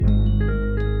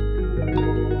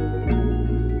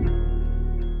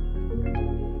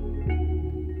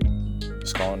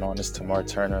everyone? It's Tamar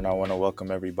Turner, and I want to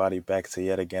welcome everybody back to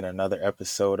yet again another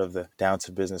episode of the Down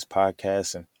to Business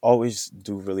podcast. And always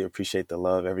do really appreciate the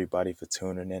love, everybody for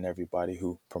tuning in, everybody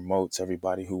who promotes,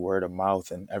 everybody who word of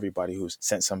mouth, and everybody who's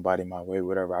sent somebody my way,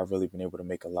 whatever. I've really been able to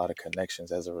make a lot of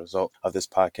connections as a result of this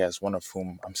podcast, one of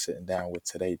whom I'm sitting down with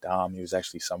today, Dom. He was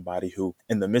actually somebody who,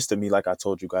 in the midst of me, like I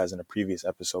told you guys in a previous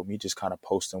episode, me just kind of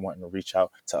posting, wanting to reach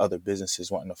out to other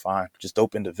businesses, wanting to find just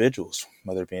dope individuals,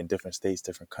 whether it be in different states,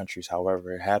 different countries,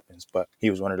 however it happens. But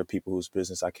he was one of the people whose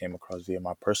business I came across via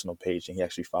my personal page, and he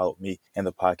actually followed me and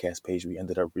the podcast page. We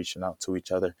ended up reaching out to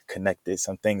each other, connected.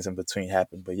 Some things in between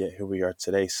happened, but yet here we are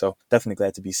today. So definitely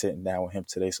glad to be sitting down with him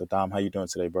today. So Dom, how you doing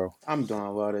today, bro? I'm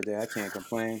doing well today. I can't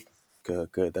complain.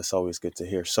 Good. That's always good to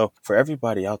hear. So for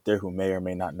everybody out there who may or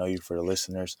may not know you, for the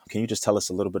listeners, can you just tell us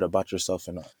a little bit about yourself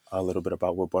and a little bit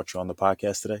about what brought you on the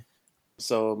podcast today?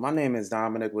 So my name is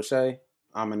Dominic Wachet.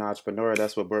 I'm an entrepreneur.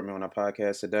 That's what brought me on the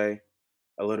podcast today.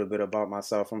 A little bit about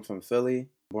myself. I'm from Philly.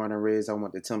 Born and raised, I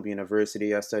went to Temple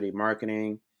University. I studied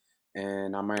marketing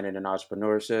and I minored in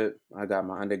entrepreneurship. I got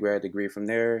my undergrad degree from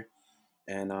there.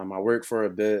 And I worked for a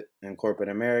bit in corporate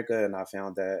America, and I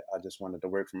found that I just wanted to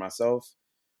work for myself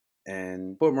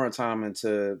and put more time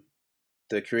into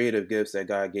the creative gifts that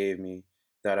God gave me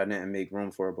that I didn't make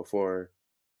room for before.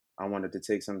 I wanted to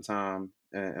take some time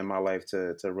in my life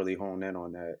to really hone in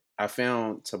on that. I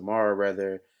found Tamar,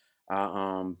 rather,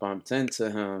 I bumped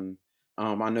into him.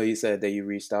 I know you said that you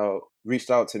reached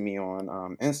out to me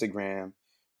on Instagram,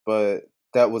 but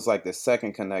that was like the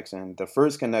second connection. The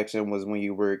first connection was when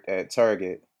you worked at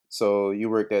Target. So you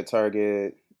worked at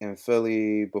Target in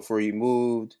Philly before you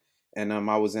moved, and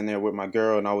I was in there with my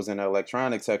girl, and I was in the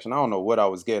electronics section. I don't know what I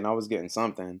was getting. I was getting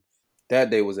something. That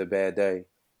day was a bad day.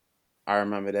 I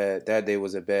remember that day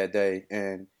was a bad day,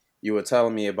 and you were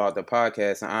telling me about the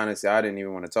podcast, and honestly, I didn't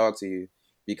even want to talk to you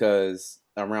because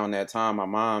around that time, my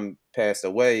mom passed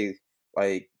away,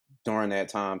 like during that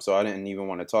time, so I didn't even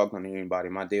want to talk to anybody.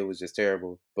 My day was just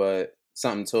terrible, but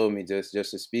something told me just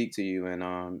to speak to you, and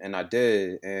I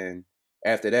did, and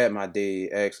after that, my day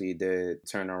actually did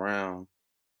turn around,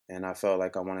 and I felt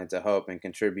like I wanted to help and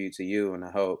contribute to you and to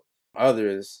help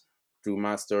others through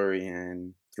my story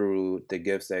and through the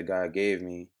gifts that God gave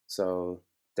me. So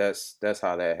that's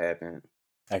how that happened.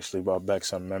 Actually brought back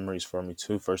some memories for me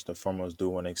too. First and foremost, do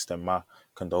want to extend my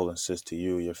condolences to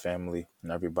you, your family,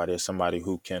 and everybody. As somebody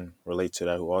who can relate to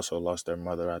that, who also lost their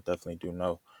mother, I definitely do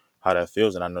know how that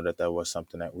feels, and I know that that was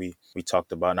something that we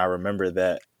talked about. And I remember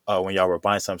that when y'all were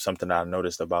buying something that I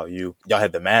noticed about you, y'all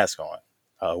had the mask on.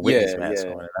 Whitney's Yeah, mask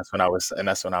yeah. on, and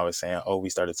that's when I was saying, oh, we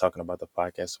started talking about the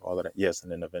podcast, all of that. Yes,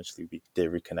 and then eventually we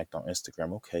did reconnect on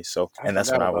Instagram. Okay, so I and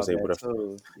that's when forgot I was about able that to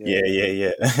too. yeah,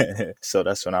 Yeah. yeah. So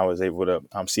that's when I was able to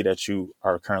see that you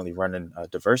are currently running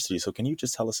Diversity. So can you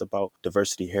just tell us about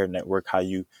Diversity Hair Network, how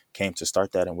you came to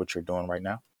start that and what you're doing right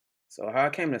now? So how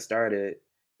I came to start it,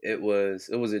 it was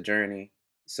a journey.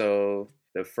 So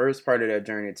the first part of that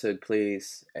journey took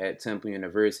place at Temple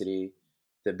University.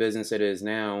 The business it is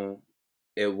now,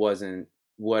 it wasn't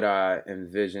what I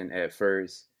envisioned at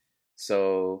first.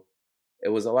 So it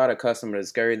was a lot of customer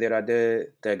discovery that I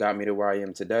did that got me to where I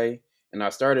am today. And I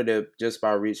started it just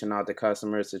by reaching out to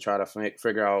customers to try to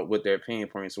figure out what their pain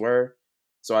points were.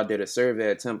 So I did a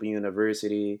survey at Temple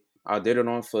University. I did it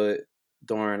on foot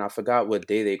during, I forgot what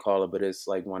day they call it, but it's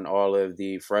like when all of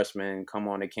the freshmen come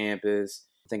on the campus.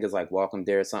 I think it's like Welcome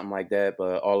Day or something like that.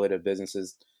 But all of the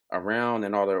businesses around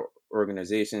and all the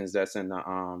organizations that's in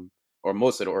the or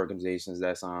most of the organizations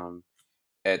that's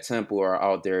at Temple are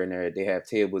out there and they have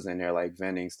tables in there like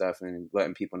vending stuff and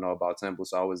letting people know about Temple.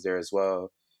 So I was there as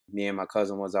well. Me and my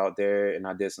cousin was out there and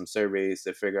I did some surveys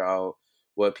to figure out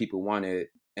what people wanted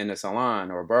in a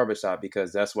salon or a barbershop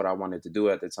because that's what I wanted to do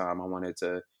at the time. I wanted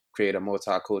to create a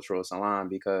multicultural salon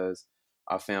because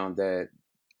I found that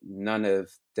none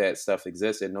of that stuff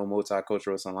existed. No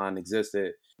multicultural salon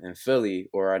existed in Philly,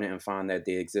 or I didn't find that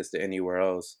they existed anywhere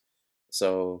else.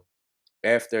 So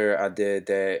after I did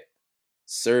that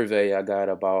survey, I got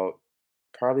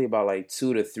probably about like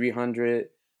 200 to 300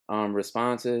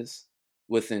 responses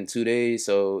within 2 days.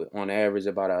 So on average,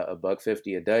 about a buck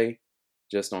 50 a day,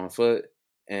 just on foot.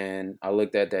 And I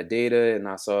looked at that data and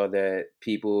I saw that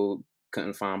people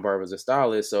couldn't find barbers or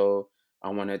stylists. So I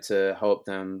wanted to help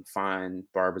them find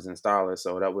barbers and stylists.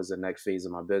 So that was the next phase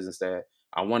of my business that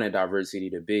I wanted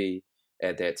diversity to be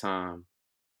at that time.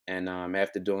 And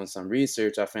after doing some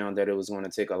research, I found that it was going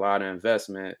to take a lot of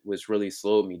investment, which really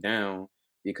slowed me down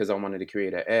because I wanted to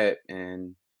create an app.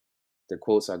 And the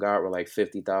quotes I got were like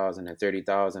 50,000 and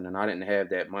 30,000, and I didn't have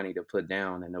that money to put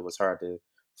down, and it was hard to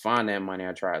find that money.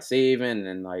 I tried saving,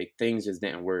 and like things just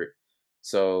didn't work.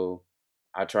 So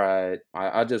I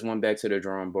just went back to the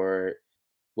drawing board,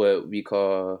 what we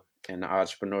call in the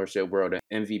entrepreneurship world an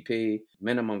MVP,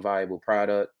 minimum viable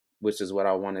product, which is what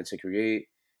I wanted to create.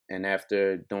 And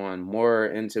after doing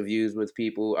more interviews with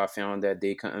people, I found that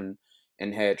they couldn't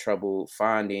and had trouble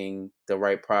finding the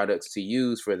right products to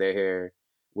use for their hair,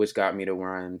 which got me to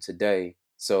where I am today.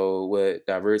 So, what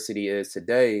diversity is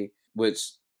today,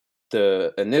 which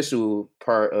the initial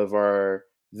part of our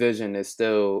vision is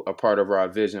still a part of our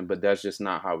vision, but that's just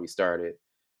not how we started.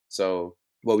 So,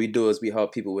 what we do is we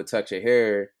help people with textured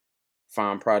hair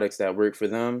find products that work for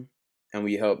them, and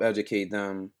we help educate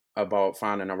them about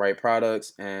finding the right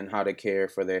products and how to care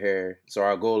for their hair. So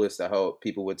our goal is to help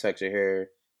people with textured hair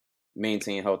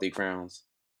maintain healthy crowns.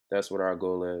 That's what our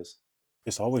goal is.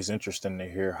 It's always interesting to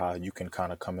hear how you can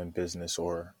kind of come in business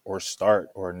or start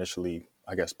or initially,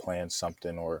 I guess, plan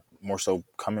something or more so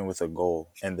come in with a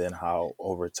goal, and then how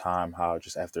over time, how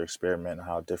just after experiment,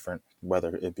 how different,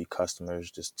 whether it be customers,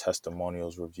 just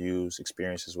testimonials, reviews,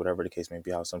 experiences, whatever the case may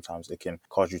be, how sometimes it can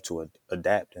cause you to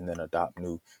adapt and then adopt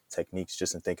new techniques.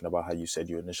 Just in thinking about how you said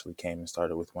you initially came and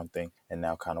started with one thing and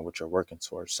now kind of what you're working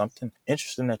towards. Something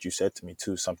interesting that you said to me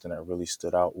too, something that really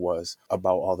stood out was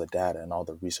about all the data and all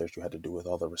the research you had to do with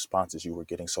all the responses you were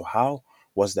getting. So how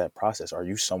was that process? Are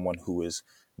you someone who is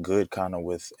good kind of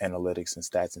with analytics and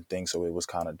stats and things, so it was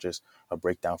kind of just a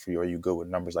breakdown for you? Or are you good with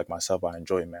numbers like myself? I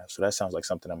enjoy math, so that sounds like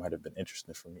something that might have been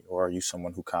interesting for me. Or are you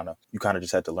someone who kind of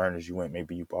just had to learn as you went?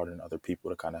 Maybe you brought in other people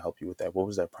to kind of help you with that. What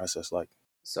was that process like?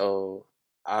 So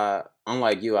I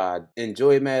unlike you, I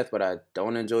enjoy math, but I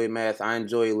don't enjoy math. I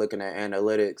enjoy looking at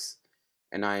analytics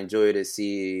and I enjoy to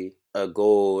see a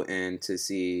goal and to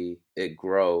see it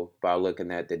grow by looking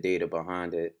at the data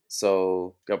behind it.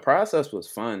 So the process was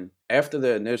fun. After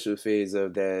the initial phase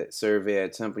of that survey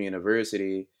at Temple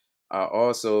University, I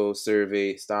also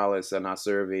surveyed stylists and I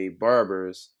surveyed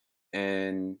barbers,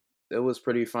 and it was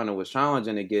pretty fun. It was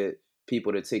challenging to get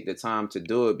people to take the time to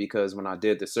do it because when I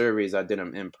did the surveys, I did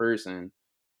them in person.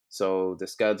 So the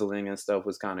scheduling and stuff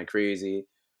was kind of crazy,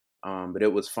 but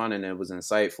it was fun and it was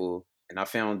insightful. And I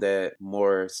found that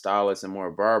more stylists and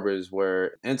more barbers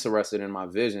were interested in my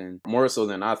vision more so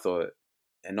than I thought.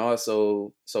 And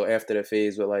also, so after the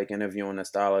phase with like interviewing the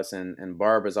stylists and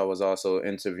barbers, I was also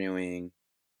interviewing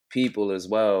people as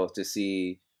well to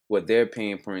see what their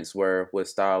pain points were with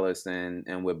stylists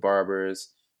and with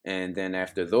barbers. And then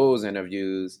after those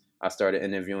interviews, I started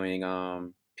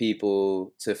interviewing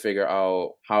people to figure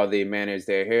out how they manage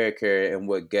their hair care and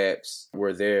what gaps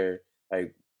were there,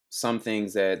 like some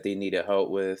things that they needed help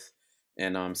with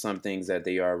and some things that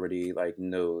they already like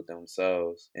knew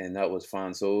themselves, and that was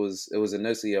fun. So it was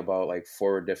initially about like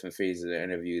four different phases of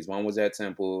interviews. One was at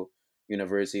Temple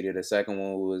University. The second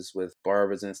one was with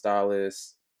barbers and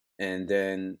stylists. And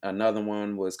then another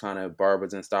one was kind of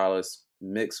barbers and stylists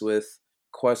mixed with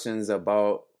questions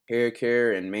about hair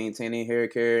care and maintaining hair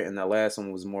care. And the last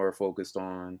one was more focused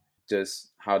on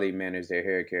just how they manage their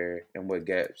hair care and what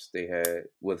gaps they had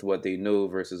with what they knew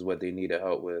versus what they needed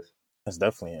help with. That's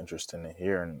definitely interesting to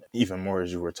hear. And even more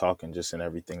as you were talking, just in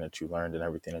everything that you learned and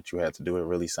everything that you had to do, it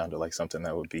really sounded like something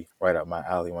that would be right up my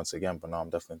alley once again. But no,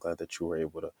 I'm definitely glad that you were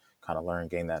able to kind of learn,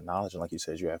 gain that knowledge. And like you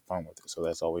said, you had fun with it. So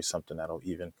that's always something that'll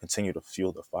even continue to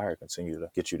fuel the fire, continue to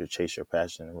get you to chase your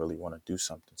passion and really want to do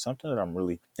something. Something that I'm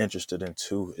really interested in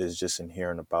too is just in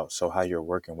hearing about so how you're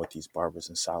working with these barbers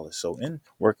and stylists. So in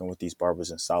working with these barbers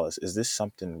and stylists, is this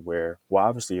something where, well,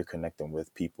 obviously you're connecting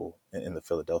with people in the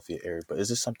Philadelphia area, but is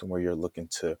this something where you're looking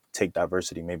to take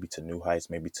diversity maybe to new heights,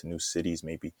 maybe to new cities,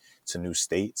 maybe to new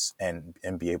states, and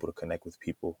be able to connect with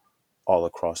people all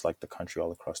across like the country,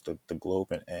 all across the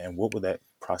globe? And what would that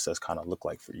process kind of look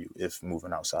like for you if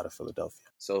moving outside of Philadelphia?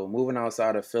 So moving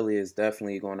outside of Philly is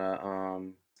definitely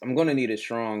gonna I'm gonna need a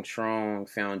strong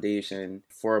foundation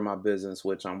for my business,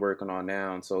 which I'm working on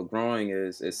now. So growing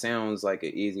is it sounds like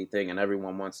an easy thing and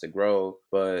everyone wants to grow,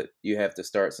 but you have to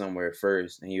start somewhere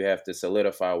first and you have to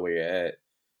solidify where you're at.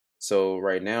 So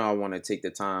right now I want to take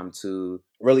the time to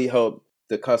really help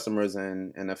the customers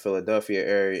in the Philadelphia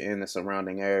area and the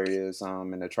surrounding areas,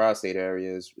 in the tri-state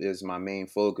areas is my main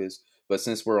focus. But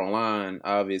since we're online,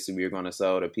 obviously we're going to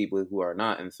sell to people who are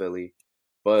not in Philly.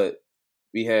 But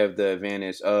we have the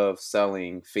advantage of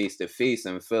selling face to face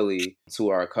in Philly to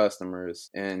our customers,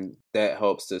 and that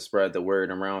helps to spread the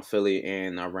word around Philly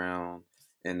and around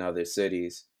in other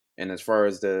cities. And as far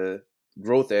as the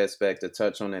growth aspect, to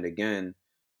touch on it again,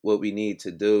 what we need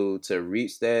to do to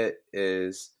reach that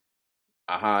is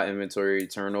a high inventory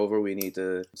turnover. We need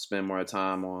to spend more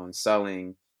time on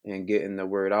selling and getting the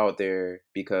word out there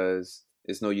because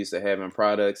it's no use to having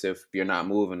products if you're not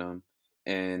moving them.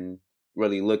 And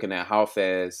really looking at how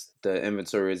fast the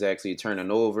inventory is actually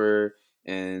turning over,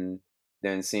 and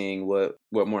then seeing what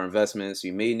more investments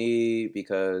you may need,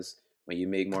 because when you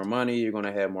make more money, you're going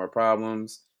to have more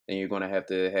problems, and you're going to have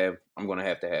I'm going to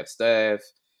have staff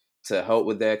to help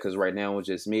with that, because right now it's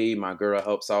just me. My girl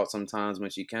helps out sometimes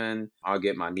when she can. I'll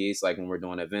get my niece, like when we're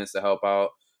doing events, to help out.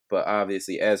 But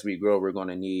obviously, as we grow, we're going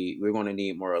to need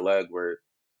more legwork.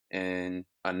 And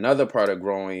another part of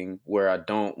growing where I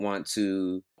don't want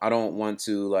to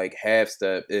like half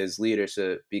step is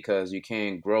leadership, because you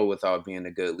can't grow without being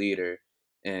a good leader.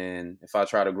 And if I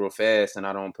try to grow fast and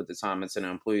I don't put the time into the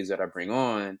employees that I bring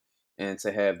on, and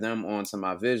to have them onto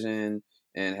my vision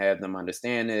and have them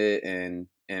understand it and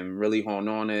really hone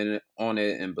on it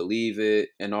and believe it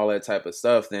and all that type of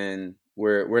stuff, then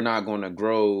we're not going to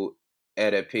grow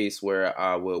at a pace where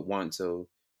I would want to.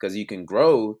 Because you can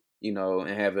grow, and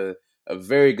have a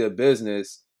very good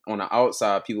business on the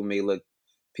outside. People may look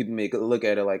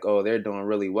at it like, oh, they're doing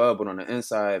really well, but on the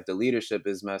inside, if the leadership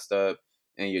is messed up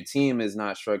and your team is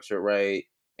not structured right,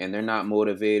 and they're not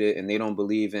motivated and they don't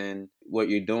believe in what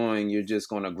you're doing, you're just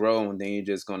going to grow, and then you're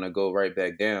just going to go right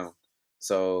back down.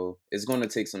 So it's going to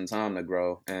take some time to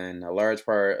grow, and a large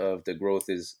part of the growth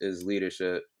is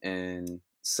leadership and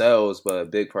sales, but a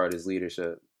big part is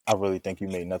leadership. I really think you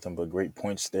made nothing but great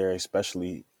points there,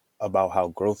 especially about how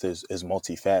growth is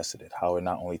multifaceted, how it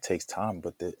not only takes time,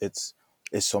 but it's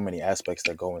so many aspects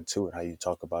that go into it. How you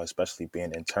talk about, especially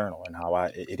being internal, and how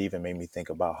it even made me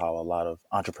think about how a lot of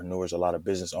entrepreneurs, a lot of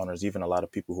business owners, even a lot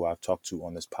of people who I've talked to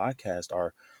on this podcast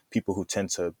are people who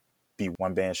tend to be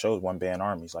one band shows, one band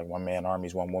armies, like one man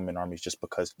armies, one woman armies, just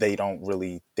because they don't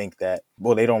really think that,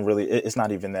 well, they don't really, it's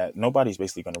not even that nobody's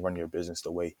basically going to run your business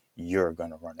the way you're going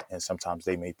to run it. And sometimes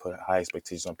they may put high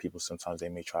expectations on people. Sometimes they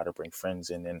may try to bring friends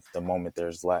in. And the moment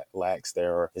there's lacks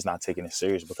there, or is not taking it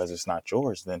serious because it's not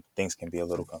yours, then things can be a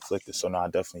little conflicted. So no, I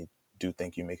definitely do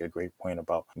think you make a great point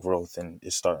about growth, and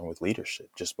it's starting with leadership,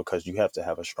 just because you have to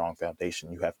have a strong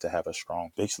foundation. You have to have a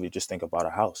strong, basically just think about a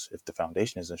house. If the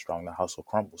foundation isn't strong, the house will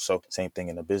crumble. So same thing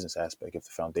in the business aspect. If the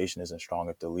foundation isn't strong,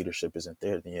 if the leadership isn't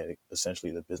there, then yeah,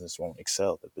 essentially the business won't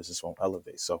excel, the business won't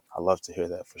elevate. So I love to hear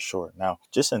that for sure. Now,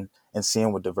 just in and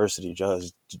seeing what diversity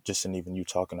does, just in even you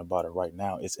talking about it right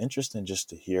now, it's interesting just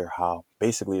to hear how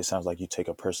basically it sounds like you take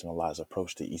a personalized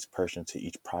approach to each person, to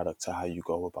each product, to how you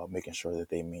go about making sure that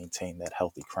they maintain that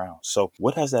healthy crown. So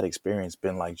what has that experience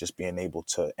been like, just being able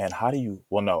to, and how do you,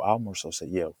 well, no, I'll more so say,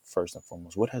 yeah, first and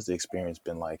foremost, what has the experience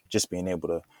been like, just being able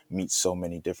to meet so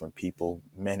many different people,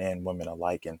 men and women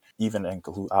alike, and even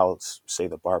include, I'll say,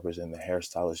 the barbers and the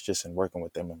hairstylists, just in working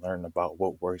with them and learning about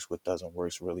what works, what doesn't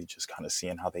work, really just kind of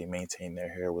seeing how they maintain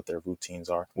their hair, what their routines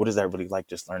are. What is that really like,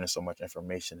 just learning so much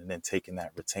information and then taking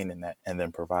that, retaining that, and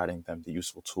then providing them the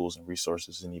useful tools and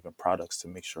resources and even products to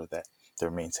make sure that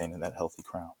they're maintaining that healthy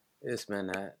crown? It's been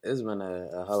a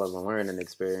hell of a learning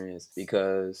experience,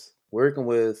 because working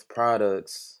with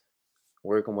products,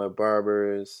 working with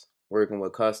barbers, working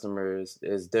with customers,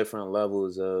 is different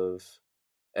levels of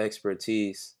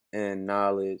expertise and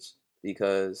knowledge,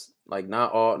 because like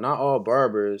not all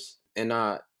barbers, and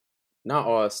not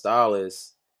all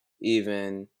stylists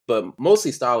even, but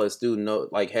mostly stylists do know,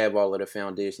 like, have all of the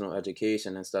foundational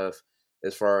education and stuff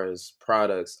as far as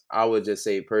products. I would just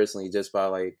say personally, just by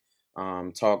like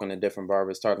talking to different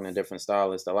barbers, talking to different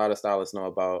stylists, a lot of stylists know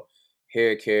about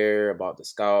hair care, about the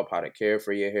scalp, how to care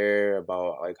for your hair,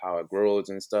 about like how it grows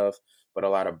and stuff. But a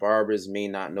lot of barbers may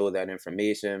not know that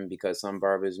information, because some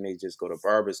barbers may just go to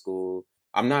barber school.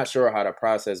 I'm not sure how the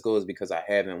process goes, because I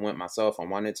haven't went myself. I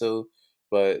wanted to,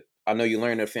 but I know you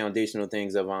learn the foundational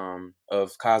things of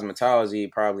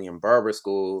cosmetology probably in barber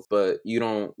school, but you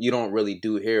don't really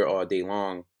do hair all day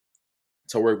long,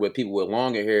 to work with people with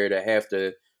longer hair that have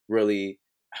to really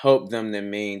help them to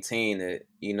maintain it.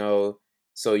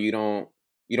 So you don't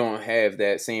have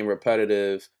that same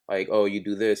repetitive, like, oh, you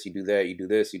do this, you do that, you do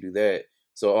this, you do that.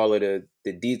 So all of the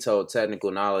detailed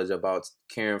technical knowledge about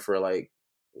caring for like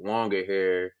longer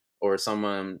hair, or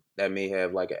someone that may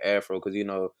have like an afro, because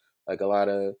like a lot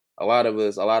of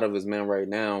us men right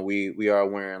now, we are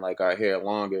wearing like our hair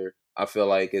longer. I feel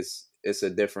like it's a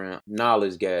different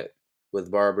knowledge gap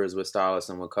with barbers, with stylists,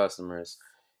 and with customers.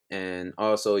 And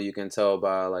also you can tell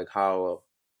by like how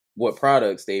what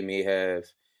products they may have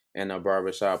in a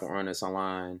barbershop or in a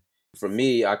salon. For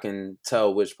me, I can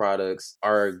tell which products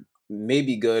are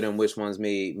maybe good and which ones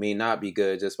may not be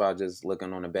good, just by just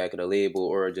looking on the back of the label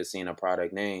or just seeing a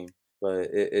product name. But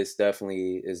it's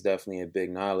definitely a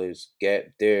big knowledge gap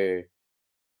there.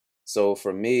 So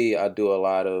for me, I do a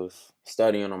lot of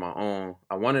studying on my own.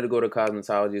 I wanted to go to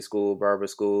cosmetology school, barber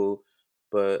school,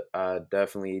 but I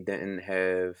definitely didn't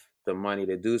have the money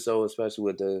to do so, especially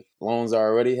with the loans I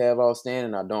already have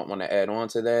outstanding. I don't want to add on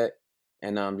to that.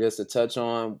 And just to touch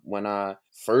on, when I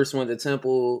first went to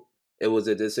Temple, it was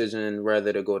a decision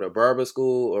whether to go to barber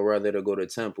school or whether to go to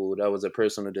Temple. That was a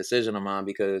personal decision of mine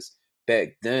because back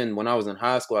then, when I was in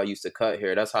high school, I used to cut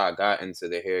hair. That's how I got into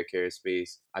the hair care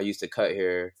space. I used to cut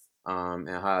hair in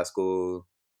high school,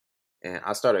 and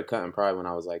I started cutting probably when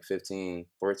I was like 15,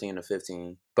 14 or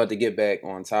 15. But to get back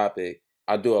on topic,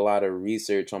 I do a lot of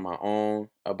research on my own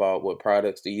about what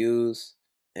products to use.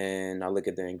 And I look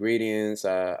at the ingredients.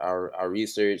 I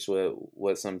research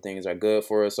what some things are good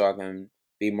for us so I can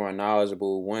be more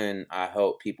knowledgeable when I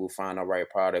help people find the right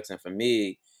products. And for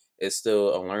me, it's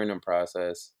still a learning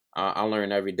process. I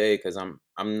learn every day because I'm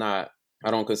not,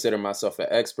 I don't consider myself an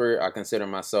expert. I consider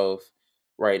myself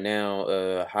right now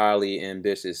a highly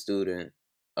ambitious student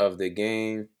of the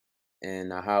game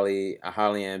and a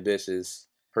highly ambitious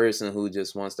person who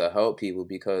just wants to help people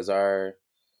because our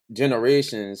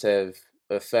generations have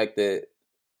affected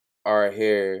our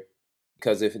hair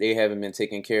because if they haven't been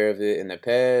taking care of it in the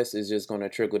past, it's just going to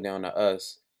trickle down to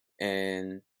us,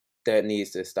 and that needs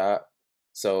to stop.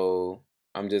 So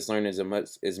I'm just learning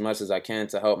as much as I can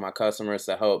to help my customers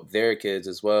to help their kids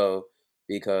as well,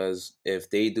 because if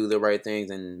they do the right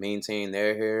things and maintain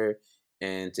their hair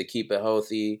and to keep it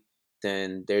healthy,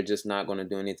 then they're just not going to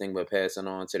do anything but pass it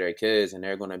on to their kids, and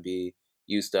they're going to be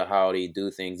used to how they do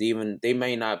things. Even they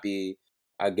may not be,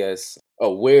 I guess,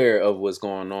 aware of what's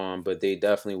going on, but they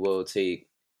definitely will take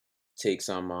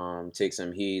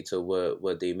some heed to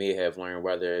what they may have learned,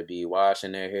 whether it be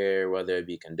washing their hair, whether it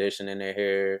be conditioning their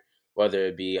hair, whether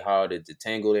it be how to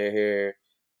detangle their hair.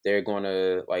 They're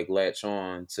gonna like latch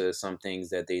on to some things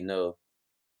that they know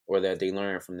or that they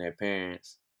learned from their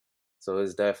parents. So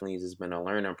it's definitely just been a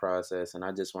learning process, and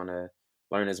I just want to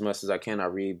learn as much as I can. I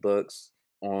read books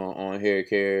on hair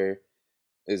care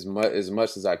as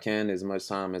much as I can, as much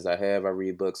time as I have. I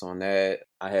read books on that.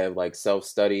 I have like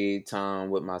self-study time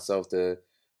with myself to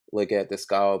look at the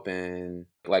scalp, and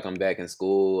like I'm back in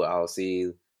school, I'll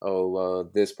see, oh well,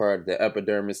 this part, the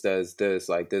epidermis does this,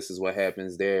 like this is what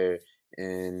happens there,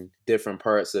 and different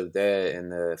parts of that,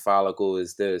 and the follicle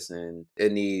is this, and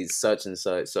it needs such and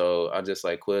such. So I just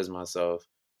like quiz myself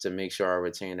to make sure I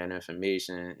retain that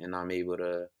information and I'm able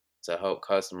to help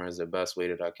customers the best way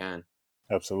that I can.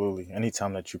 Absolutely.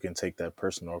 Anytime that you can take that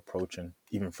personal approach, and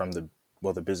even from the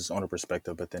business owner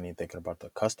perspective, but then you're thinking about the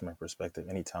customer perspective,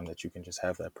 anytime that you can just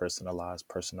have that personalized,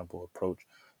 personable approach,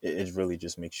 it really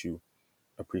just makes you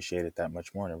appreciate it that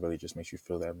much more, and it really just makes you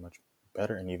feel that much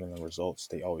better. And even the results,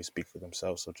 they always speak for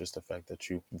themselves. So just the fact that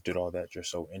you did all that, you're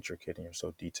so intricate and you're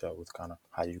so detailed with kind of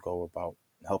how you go about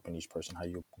helping each person, how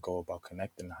you go about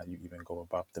connecting, how you even go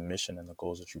about the mission and the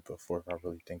goals that you put forth, I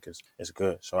really think is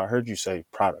good. So I heard you say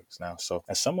products now. So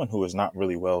as someone who is not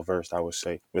really well versed, I would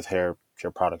say, with hair care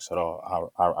products at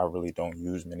all, I really don't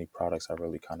use many products. I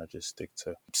really kind of just stick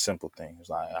to simple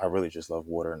things. I really just love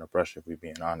water and a brush, if we're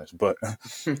being honest. But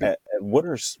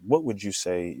what would you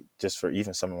say, just for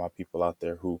even some of my people out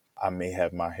there who I may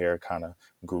have my hair kind of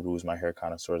gurus, my hair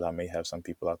connoisseurs, I may have some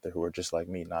people out there who are just like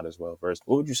me, not as well versed.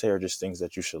 What would you say are just things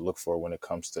that you should look for when it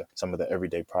comes to some of the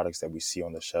everyday products that we see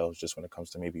on the shelves, just when it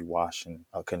comes to maybe washing,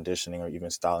 conditioning, or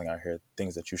even styling our hair,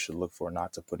 things that you should look for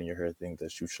not to put in your hair, things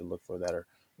that you should look for that are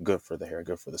good for the hair,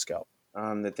 good for the scalp?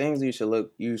 The things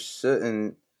you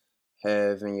shouldn't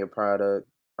have in your product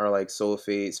are like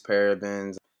sulfates,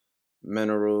 parabens,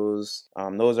 minerals.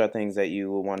 Those are things that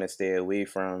you will want to stay away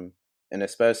from, and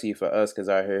especially for us, because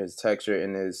our hair is textured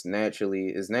and is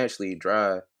naturally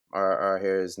dry. Our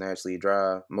hair is naturally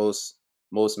dry. Most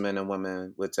men and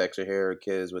women with textured hair, or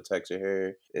kids with textured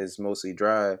hair, is mostly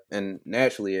dry, and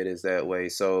naturally it is that way.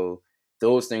 So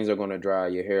those things are going to dry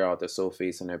your hair out. The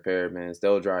sulfates and their parabens,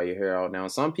 they'll dry your hair out. Now,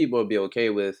 some people will be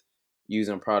okay with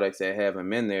using products that have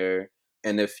them in there,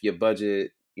 and if your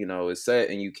budget is set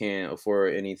and you can't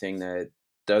afford anything that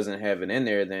doesn't have it in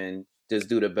there, then just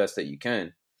do the best that you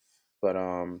can. But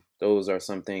those are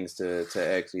some things to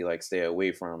actually like stay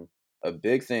away from. A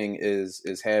big thing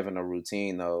is having a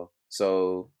routine though.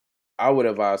 So I would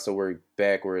advise to work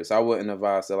backwards. I wouldn't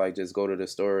advise to like just go to the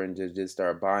store and just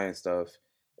start buying stuff.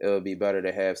 It would be better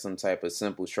to have some type of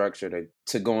simple structure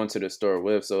to go into the store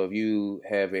with. So if you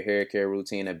have a hair care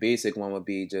routine, a basic one would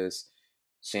be just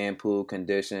shampoo,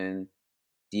 condition,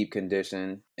 deep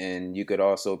condition, and you could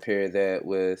also pair that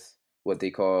with what they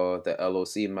call the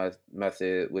LOC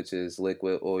method, which is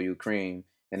liquid oil cream.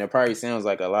 And it probably sounds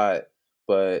like a lot,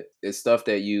 but it's stuff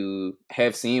that you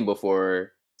have seen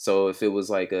before. So if it was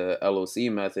like a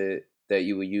LOC method that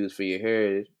you would use for your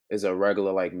hair, is a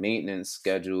regular like maintenance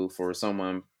schedule for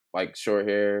someone like short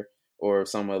hair or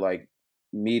someone like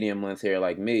medium length hair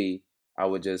like me, I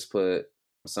would just put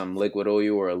some liquid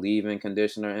oil or a leave-in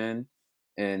conditioner in,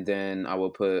 and then I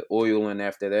would put oil in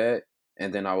after that,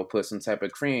 and then I would put some type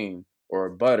of cream or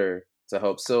butter to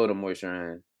help seal the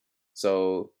moisture in.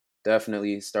 So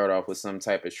definitely start off with some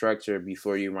type of structure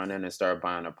before you run in and start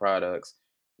buying the products.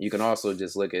 You can also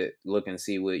just look and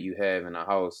see what you have in the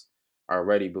house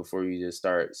already before you just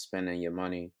start spending your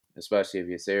money, especially if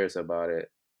you're serious about it.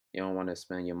 You don't want to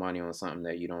spend your money on something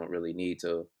that you don't really need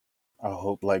to. I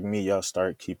hope, like me, y'all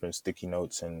start keeping sticky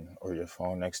notes and or your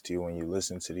phone next to you when you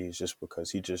listen to these, just because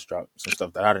he just dropped some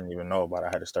stuff that I didn't even know about. I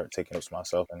had to start taking notes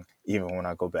myself, and even when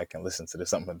I go back and listen to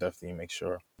this, I'm gonna definitely make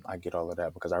sure I get all of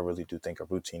that, because I really do think a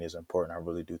routine is important. I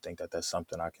really do think that that's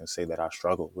something I can say that I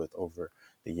struggled with over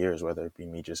the years, whether it be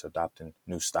me just adopting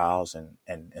new styles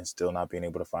and still not being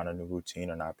able to find a new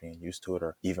routine or not being used to it,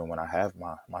 or even when I have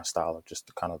my style of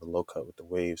just kind of the low cut with the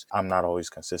waves, I'm not always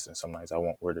consistent. Some nights I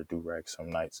won't wear the do rag, some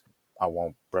nights I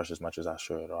won't brush as much as I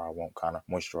should, or I won't kind of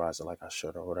moisturize it like I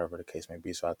should, or whatever the case may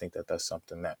be. So I think that that's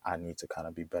something that I need to kind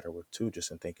of be better with too, just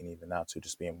in thinking even now too,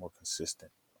 just being more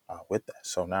consistent with that.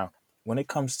 So now, when it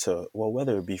comes to, well,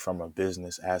 whether it be from a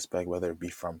business aspect, whether it be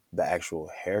from the actual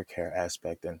hair care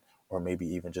aspect, and or maybe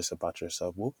even just about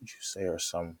yourself, what would you say are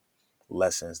some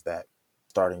lessons that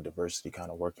starting Diversity, kind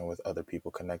of working with other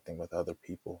people, connecting with other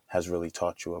people, has really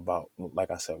taught you about, like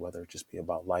I said, whether it just be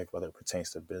about life, whether it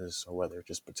pertains to business, or whether it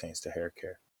just pertains to hair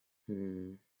care?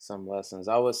 Some lessons.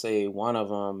 I would say one of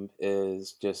them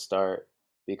is just start,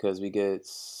 because we get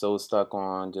so stuck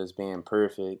on just being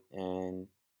perfect and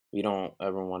we don't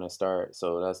ever want to start.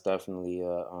 So that's definitely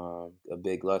a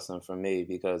big lesson for me,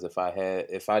 because if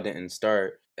I didn't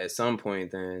start at some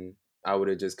point, then I would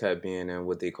have just kept being in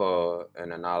what they call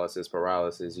an analysis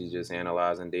paralysis. You just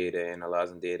analyzing data,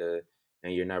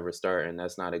 and you're never starting.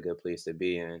 That's not a good place to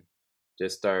be in.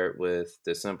 Just start with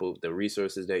the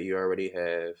resources that you already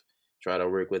have. Try to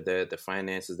work with that, the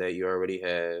finances that you already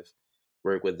have,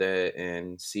 work with that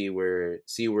and see where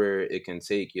it can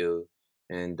take you.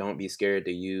 And don't be scared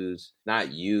to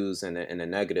not use in a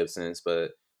negative sense,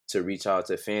 but to reach out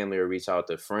to family or reach out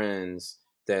to friends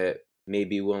that may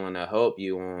be willing to help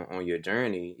you on your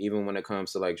journey, even when it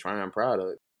comes to like trying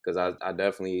product. Because I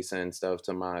definitely send stuff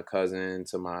to my cousin,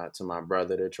 to my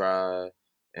brother to try,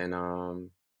 and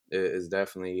it's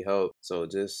definitely helped. So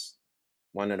just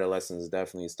one of the lessons is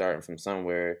definitely starting from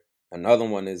somewhere. Another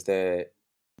one is that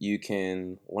you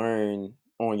can learn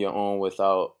on your own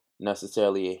without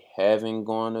necessarily having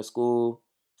gone to school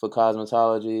for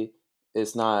cosmetology.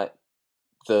 It's not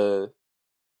the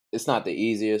it's not the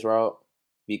easiest route,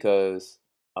 because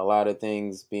a lot of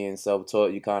things being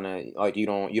self-taught, you kind of like you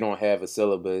don't have a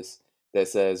syllabus that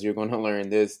says you're going to learn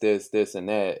this and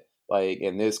that like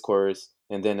in this course,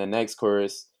 and then the next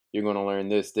course you're going to learn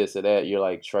this or that. You're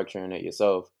like structuring it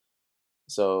yourself.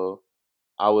 So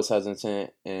I was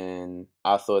hesitant, and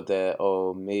I thought that,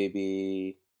 oh,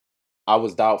 maybe I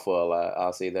was doubtful a lot.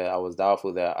 I'll say that I was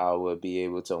doubtful that I would be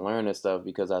able to learn this stuff,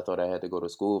 because I thought I had to go to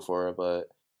school for it. But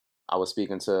I was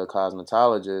speaking to a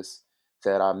cosmetologist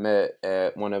that I met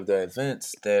at one of the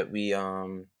events that we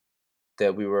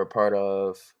were a part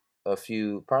of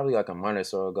probably like a month or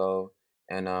so ago.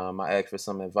 And I asked for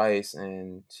some advice,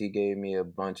 and she gave me a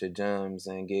bunch of gems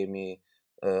and gave me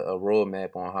a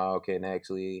roadmap on how I can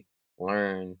actually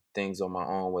learn things on my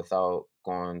own without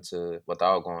going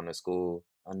to school.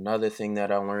 Another thing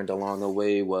that I learned along the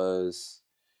way was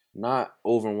not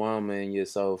overwhelming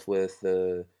yourself with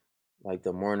the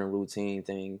morning routine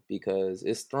thing, because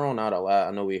it's thrown out a lot.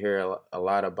 I know we hear a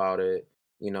lot about it,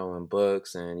 in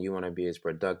books, and you want to be as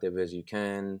productive as you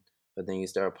can, but then you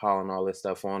start piling all this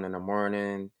stuff on in the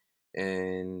morning,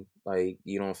 and like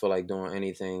you don't feel like doing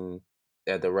anything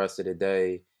at the rest of the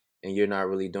day, and you're not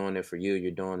really doing it for you.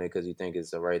 You're doing it because you think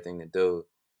it's the right thing to do.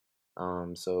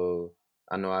 So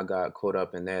I know I got caught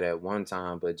up in that at one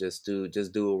time, but just do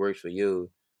what works for you.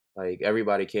 Like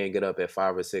everybody can't get up at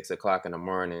 5 or 6 o'clock in the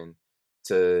morning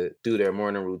to do their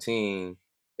morning routine,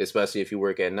 especially if you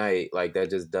work at night. Like that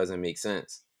just doesn't make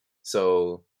sense.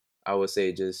 So I would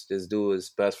say just do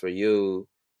what's best for you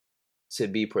to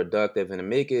be productive, and to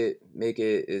make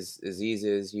it as easy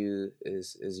as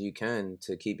you can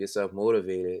to keep yourself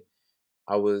motivated.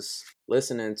 I was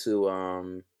listening to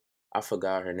I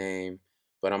forgot her name,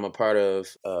 but I'm a part of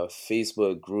a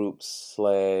Facebook group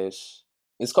slash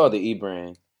it's called the E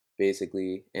Brand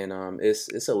basically, and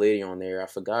it's a lady on there. I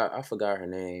forgot her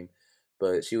name,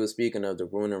 but she was speaking of the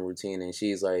Bruno routine, and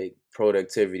she's like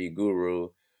productivity guru,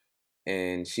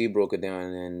 and she broke it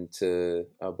down into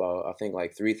about, I think,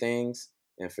 like three things.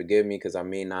 And forgive me because I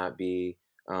may not be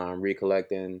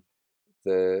recollecting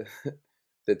the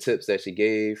the tips that she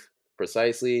gave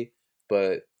precisely,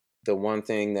 but the one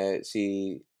thing that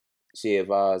she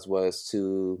advised was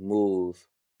to move.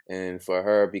 And for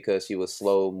her, because she was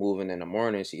slow moving in the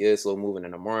morning, she is slow moving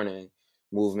in the morning.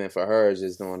 Movement for her is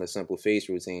just doing a simple face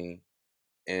routine.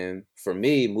 And for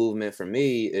me, movement for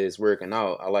me is working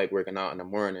out. I like working out in the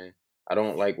morning. I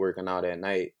don't like working out at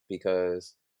night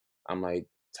because I'm like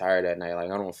tired at night.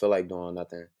 Like I don't feel like doing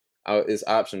nothing. It's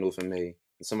optional for me.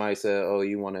 If somebody said, "Oh,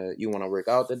 you wanna work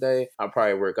out today?" I'll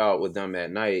probably work out with them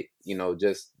at night.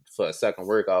 Just for a second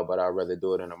workout, but I'd rather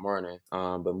do it in the morning.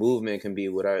 But movement can be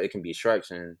whatever. It can be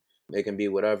stretching. It can be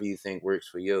whatever you think works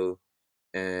for you.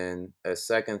 And a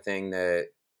second thing that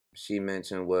she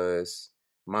mentioned was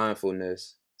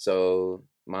mindfulness. So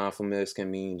mindfulness can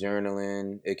mean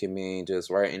journaling. It can mean just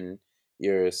writing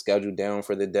your schedule down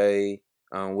for the day,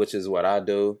 which is what I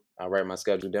do. I write my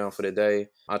schedule down for the day.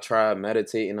 I tried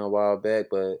meditating a while back,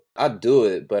 but I do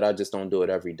it, but I just don't do it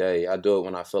every day. I do it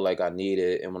when I feel like I need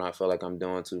it and when I feel like I'm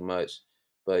doing too much.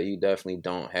 But you definitely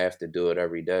don't have to do it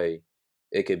every day.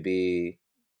 It could be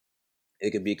it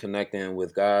could be connecting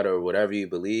with God or whatever you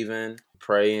believe in,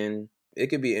 praying. It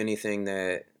could be anything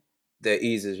that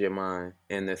eases your mind.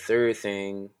 And the third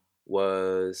thing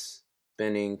was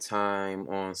spending time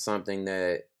on something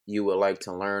that you would like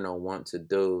to learn or want to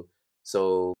do.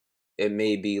 So it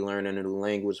may be learning a new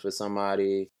language for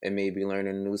somebody, it may be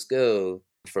learning a new skill.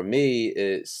 For me,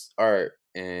 it's art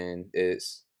and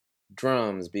it's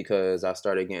drums because I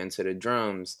started getting to the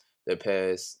drums the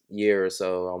past year or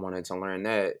so. I wanted to learn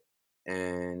that.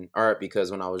 And art because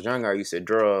when I was younger I used to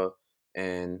draw,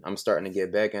 and I'm starting to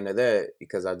get back into that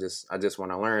because I just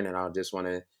want to learn, and I just want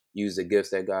to use the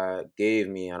gifts that God gave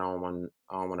me. I don't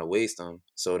want to waste them.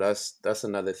 So that's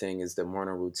another thing is the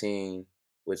morning routine,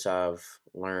 which I've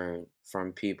learned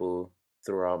from people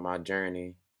throughout my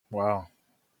journey. Wow.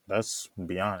 That's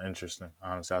beyond interesting.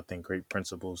 Honestly, I think great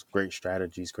principles, great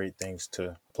strategies, great things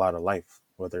to apply to life,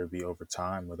 whether it be over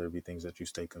time, whether it be things that you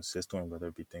stay consistent with, whether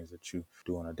it be things that you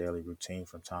do on a daily routine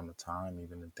from time to time,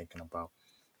 even in thinking about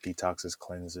detoxes,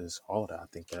 cleanses, all of that. I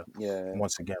think that Yeah,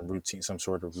 once again, routine, some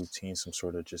sort of routine, some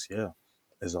sort of just, yeah,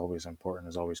 is always important,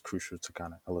 is always crucial to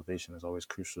kind of elevation, is always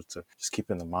crucial to just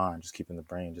keeping the mind, just keeping the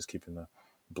brain, just keeping the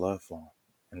blood flowing,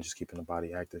 and just keeping the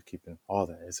body active, keeping all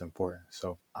that. It's important.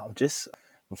 So I'm just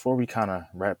before we kind of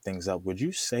wrap things up, would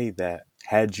you say that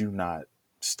had you not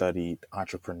studied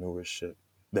entrepreneurship,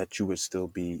 that you would still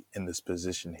be in this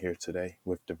position here today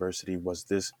with diversity? Was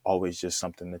this always just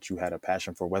something that you had a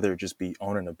passion for, whether it just be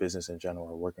owning a business in general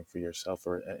or working for yourself,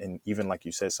 or and even like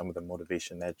you said, some of the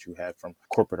motivation that you had from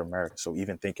corporate America? So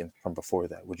even thinking from before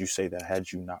that, would you say that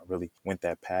had you not really went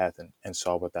that path and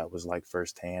saw what that was like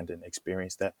firsthand and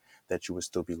experienced that you would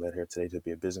still be led here today to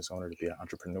be a business owner, to be an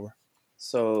entrepreneur?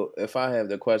 so if I have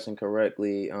the question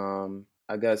correctly,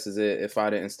 I guess is it if I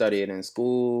didn't study it in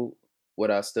school, would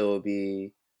I still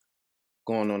be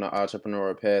going on the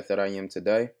entrepreneurial path that I am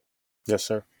today? Yes,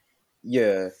 sir.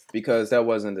 Yeah, because that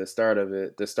wasn't the start of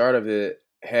it. The start of it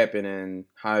happened in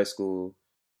high school.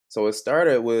 So it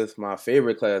started with my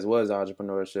favorite class was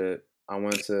entrepreneurship. I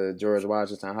went to George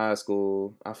Washington High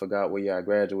School. I forgot what year I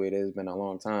graduated. It's been a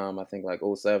long time. I think like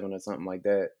 '07 or something like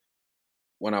that.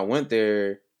 When I went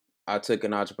there, I took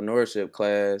an entrepreneurship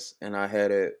class and I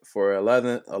had it for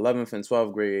 11th and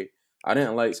 12th grade. I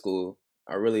didn't like school.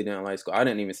 I really didn't like school. I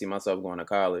didn't even see myself going to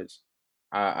college.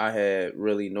 I had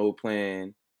really no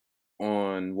plan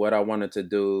on what I wanted to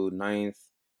do ninth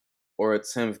or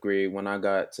 10th grade. When I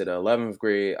got to the 11th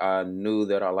grade, I knew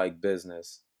that I liked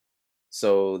business.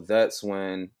 So that's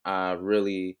when I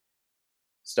really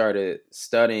started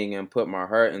studying and put my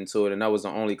heart into it. And that was the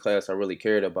only class I really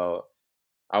cared about.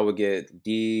 I would get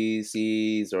D's,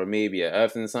 C's, or maybe a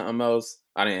F in something else.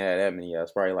 I didn't have that many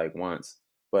F's, probably like once.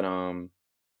 But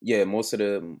yeah, most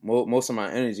of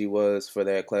my energy was for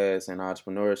that class and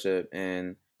entrepreneurship,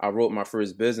 and I wrote my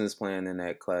first business plan in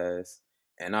that class,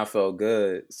 and I felt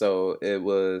good. So it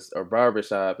was a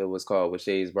barbershop. It was called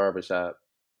Washay's Barbershop,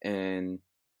 and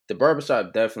the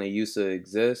barbershop definitely used to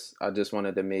exist. I just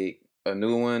wanted to make a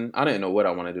new one. I didn't know what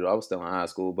I wanted to do. I was still in high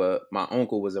school, but my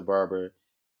uncle was a barber,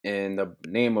 and the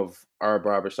name of our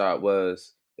barbershop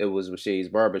was Rashid's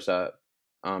Barbershop,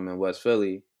 in West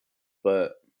Philly.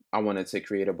 But I wanted to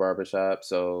create a barbershop,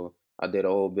 so I did a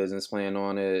whole business plan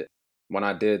on it. When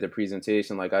I did the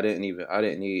presentation, like I didn't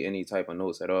need any type of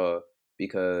notes at all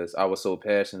because I was so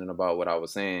passionate about what I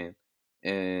was saying,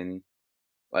 and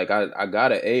like I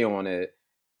got an A on it.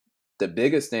 The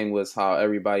biggest thing was how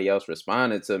everybody else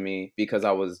responded to me because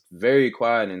I was very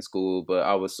quiet in school, but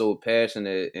I was so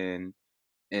passionate and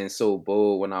so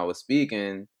bold when I was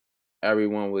speaking.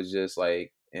 Everyone was just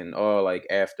like and all, like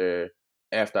after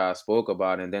I spoke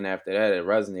about it, and then after that it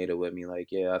resonated with me. Like,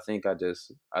 yeah, I think I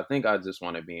just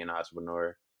want to be an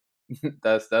entrepreneur.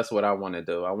 That's what I want to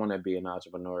do. I want to be an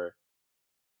entrepreneur.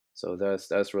 So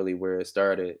that's really where it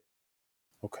started.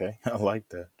 Okay, I like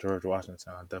that. George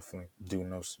Washington, I definitely do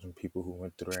know some people who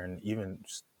went through there and even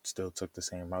still took the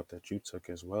same route that you took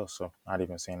as well. So, not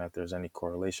even saying that there's any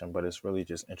correlation, but it's really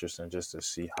just interesting just to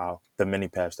see how the many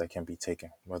paths that can be taken,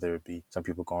 whether it be some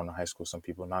people going to high school, some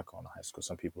people not going to high school,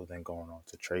 some people then going on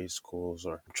to trade schools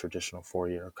or traditional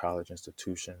four-year college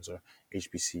institutions or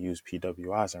HBCUs,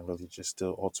 PWIs, and really just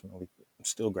still ultimately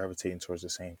still gravitating towards the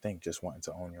same thing, just wanting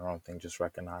to own your own thing, just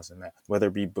recognizing that, whether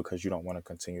it be because you don't want to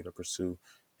continue to pursue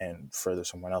and further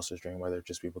someone else's dream, whether it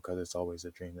just be because it's always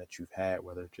a dream that you've had,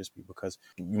 whether it just be because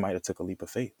you might have took a leap of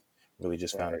faith, really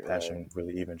just found a Right, right. passion,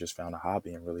 really even just found a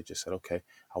hobby and really just said, okay,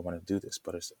 I want to do this.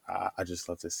 But I just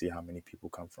love to see how many people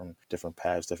come from different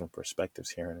paths, different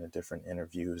perspectives, hearing the different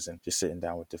interviews and just sitting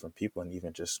down with different people and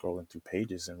even just scrolling through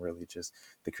pages and really just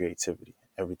the creativity,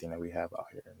 everything that we have out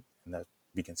here and that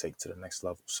we can take to the next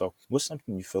level. So what's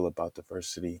something you feel about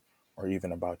diversity or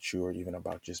even about you or even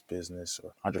about just business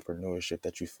or entrepreneurship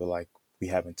that you feel like we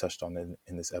haven't touched on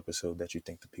in this episode that you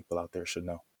think the people out there should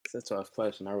know? It's a tough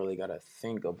question. I really gotta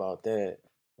think about that.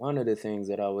 One of the things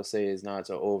that I would say is not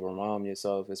to overwhelm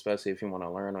yourself, especially if you want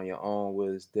to learn on your own,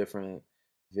 with different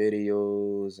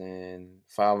videos and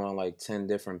following like 10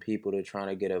 different people to trying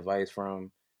to get advice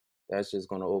from. That's just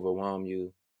gonna overwhelm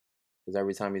you. Because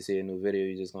every time you see a new video,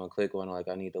 you're just gonna click on like,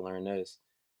 I need to learn this.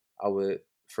 I would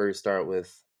first start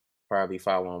with probably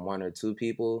following one or two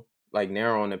people, like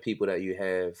narrow on the people that you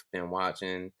have been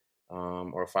watching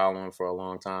or following for a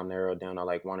long time, narrow down to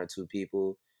like one or two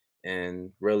people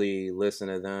and really listen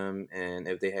to them. And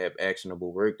if they have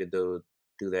actionable work to do,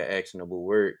 do that actionable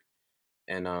work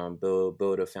and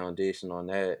build a foundation on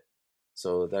that.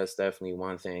 So that's definitely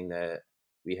one thing that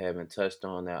we haven't touched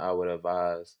on that I would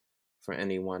advise for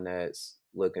anyone that's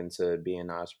looking to be an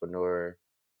entrepreneur.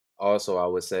 Also, I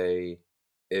would say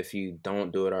if you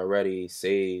don't do it already,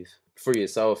 save for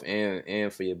yourself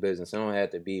and for your business. It don't have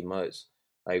to be much.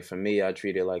 Like for me, I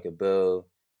treat it like a bill.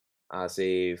 I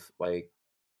save like,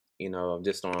 I'm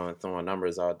just throwing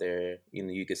numbers out there.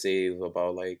 You could save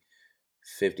about like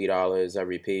 $50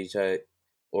 every paycheck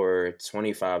or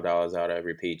 $25 out of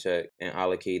every paycheck and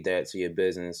allocate that to your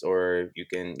business. Or you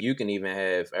can even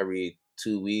have every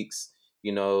 2 weeks,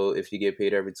 if you get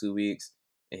paid every 2 weeks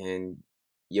and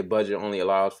your budget only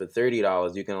allows for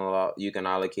 $30, you can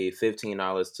allocate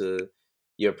 $15 to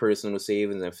your personal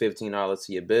savings and $15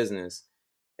 to your business.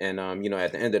 And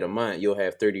at the end of the month you'll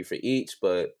have 30 for each,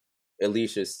 but at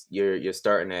least you're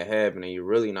starting that habit and you're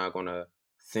really not gonna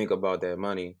think about that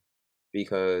money,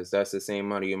 because that's the same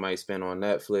money you might spend on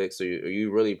Netflix, or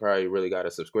you really probably really got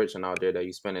a subscription out there that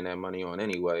you're spending that money on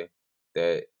anyway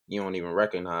that you don't even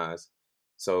recognize.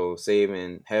 So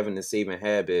having the saving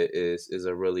habit is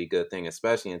a really good thing,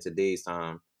 especially in today's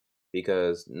time,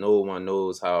 because no one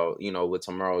knows how, what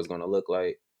tomorrow is going to look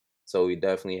like. So we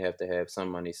definitely have to have some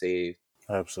money saved.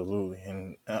 Absolutely.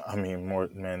 And I mean, more,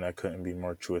 man, that couldn't be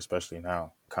more true, especially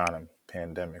now, economy,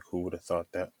 pandemic. Who would have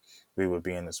thought that we would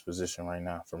be in this position right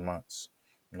now for months?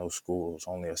 No schools,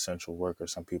 only essential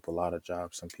workers, some people out of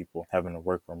jobs, some people having to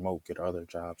work remote, get other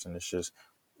jobs. And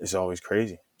it's always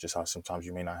crazy just how sometimes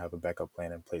you may not have a backup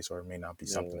plan in place or it may not be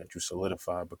something Yeah. that you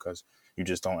solidify because you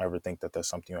just don't ever think that that's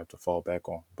something you have to fall back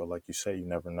on. But like you say, you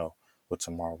never know what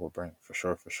tomorrow will bring, for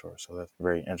sure, for sure. So that's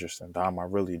very interesting. Dom, I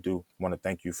really do want to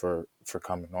thank you for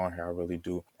coming on here. I really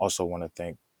do also want to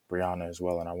thank Brianna as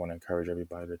well, and I want to encourage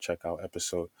everybody to check out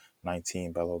episode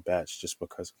 19, Bellow Batch, just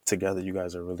because together you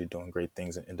guys are really doing great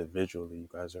things, and individually you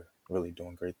guys are really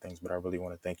doing great things. But I really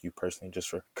want to thank you personally just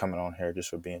for coming on here, just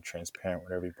for being transparent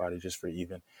with everybody, just for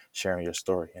even sharing your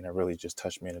story. And it really just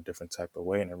touched me in a different type of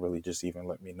way, and it really just even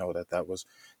let me know that that was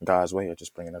God's way of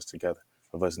just bringing us together,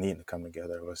 of us needing to come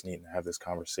together, of us needing to have this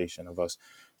conversation, of us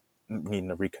needing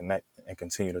to reconnect and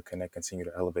continue to connect, continue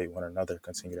to elevate one another,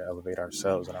 continue to elevate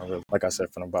ourselves. And I really, like I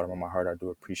said, from the bottom of my heart, I do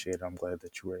appreciate it. I'm glad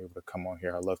that you were able to come on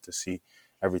here. I love to see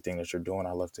everything that you're doing.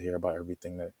 I love to hear about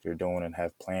everything that you're doing and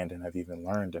have planned and have even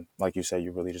learned. And like you said,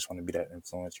 you really just want to be that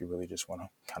influence. You really just want to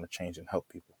kind of change and help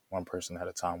people one person at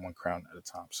a time, one crown at a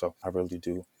time. So I really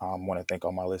do want to thank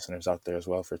all my listeners out there as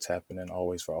well for tapping in,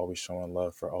 always, for always showing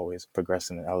love, for always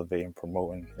progressing and elevating,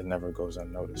 promoting. It never goes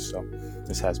unnoticed. So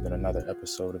this has been another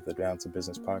episode of the Down to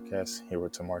Business podcast here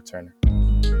with Tamar Turner.